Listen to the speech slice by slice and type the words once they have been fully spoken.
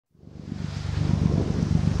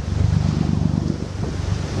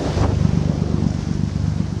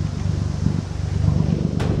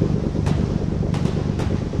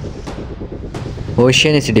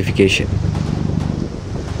Ocean acidification.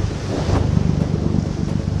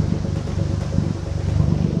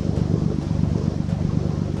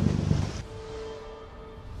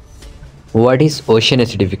 What is ocean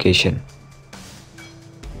acidification?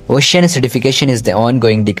 Ocean acidification is the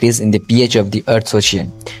ongoing decrease in the pH of the Earth's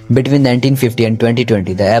ocean. Between 1950 and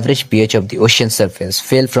 2020, the average pH of the ocean surface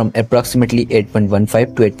fell from approximately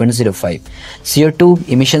 8.15 to 8.05. CO2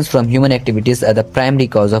 emissions from human activities are the primary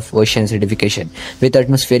cause of ocean acidification, with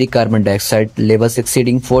atmospheric carbon dioxide levels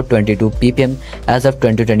exceeding 422 ppm as of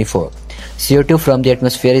 2024. CO2 from the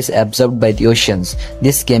atmosphere is absorbed by the oceans.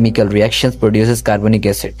 This chemical reaction produces carbonic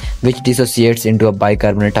acid, which dissociates into a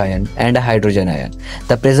bicarbonate ion and a hydrogen ion.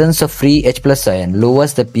 The presence of free H+ ion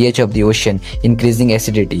lowers the pH of the ocean, increasing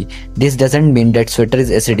acidity. This doesn't mean that water is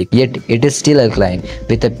acidic, yet it is still alkaline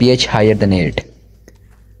with a pH higher than 8.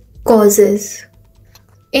 Causes.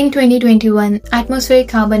 In 2021, atmospheric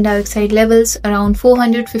carbon dioxide levels around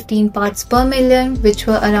 415 parts per million, which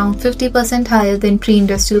were around 50% higher than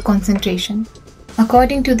pre-industrial concentration.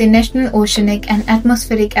 According to the National Oceanic and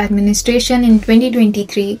Atmospheric Administration in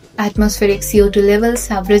 2023, atmospheric CO2 levels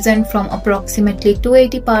have risen from approximately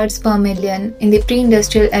 280 parts per million in the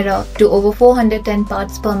pre-industrial era to over 410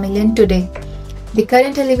 parts per million today. The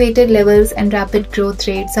current elevated levels and rapid growth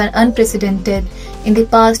rates are unprecedented in the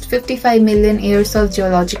past 55 million years of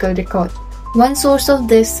geological record. One source of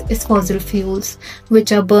this is fossil fuels,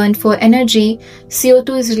 which are burned for energy.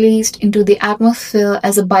 CO2 is released into the atmosphere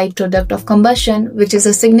as a byproduct of combustion, which is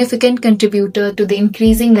a significant contributor to the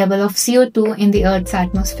increasing level of CO2 in the Earth's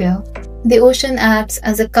atmosphere. The ocean acts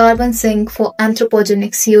as a carbon sink for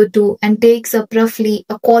anthropogenic CO2 and takes up roughly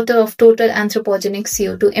a quarter of total anthropogenic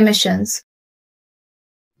CO2 emissions.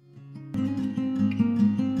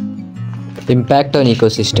 Impact on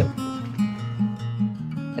ecosystem.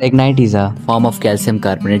 Aragonite is a form of calcium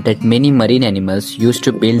carbonate that many marine animals use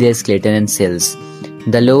to build their skeleton and cells.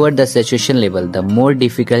 The lower the saturation level, the more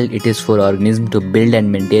difficult it is for organisms to build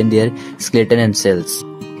and maintain their skeleton and cells.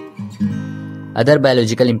 Other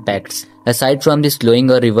biological impacts. Aside from the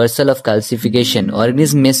slowing or reversal of calcification,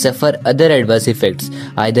 organisms may suffer other adverse effects,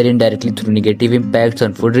 either indirectly through negative impacts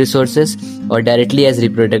on food resources or directly as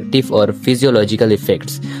reproductive or physiological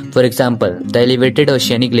effects. For example, the elevated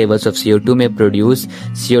oceanic levels of CO2 may produce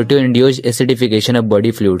CO2-induced acidification of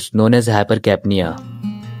body fluids known as hypercapnia.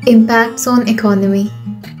 Impacts on economy.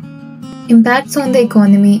 Impacts on the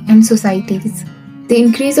economy and societies. The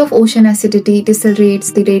increase of ocean acidity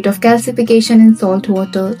decelerates the rate of calcification in salt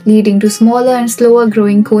water, leading to smaller and slower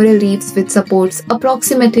growing coral reefs, which supports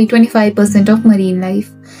approximately 25% of marine life.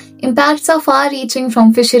 Impacts are far-reaching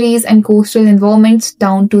from fisheries and coastal environments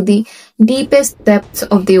down to the deepest depths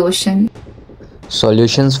of the ocean.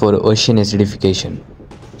 Solutions for ocean acidification.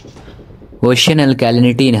 Ocean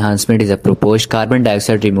alkalinity enhancement is a proposed carbon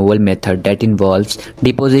dioxide removal method that involves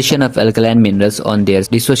deposition of alkaline minerals on their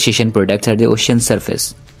dissociation products at the ocean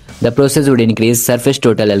surface. The process would increase surface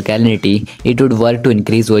total alkalinity. It would work to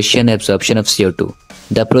increase ocean absorption of CO2.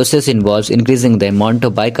 The process involves increasing the amount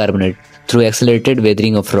of bicarbonate through accelerated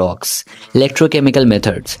weathering of rocks. Electrochemical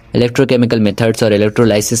methods. Electrochemical methods or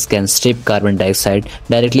electrolysis can strip carbon dioxide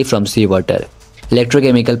directly from seawater.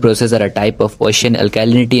 Electrochemical processes are a type of ocean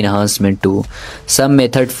alkalinity enhancement too. Some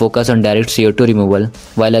methods focus on direct CO2 removal,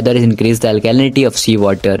 while others increase the alkalinity of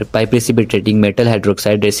seawater by precipitating metal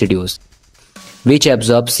hydroxide residues, which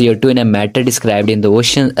absorb CO2 in a matter described in the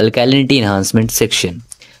ocean alkalinity enhancement section.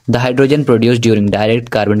 The hydrogen produced during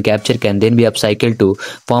direct carbon capture can then be upcycled to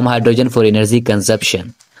form hydrogen for energy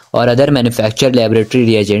consumption or other manufactured laboratory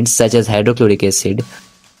reagents such as hydrochloric acid.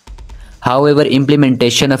 However,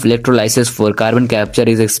 implementation of electrolysis for carbon capture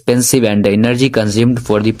is expensive and the energy consumed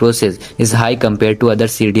for the process is high compared to other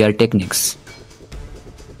CDR techniques.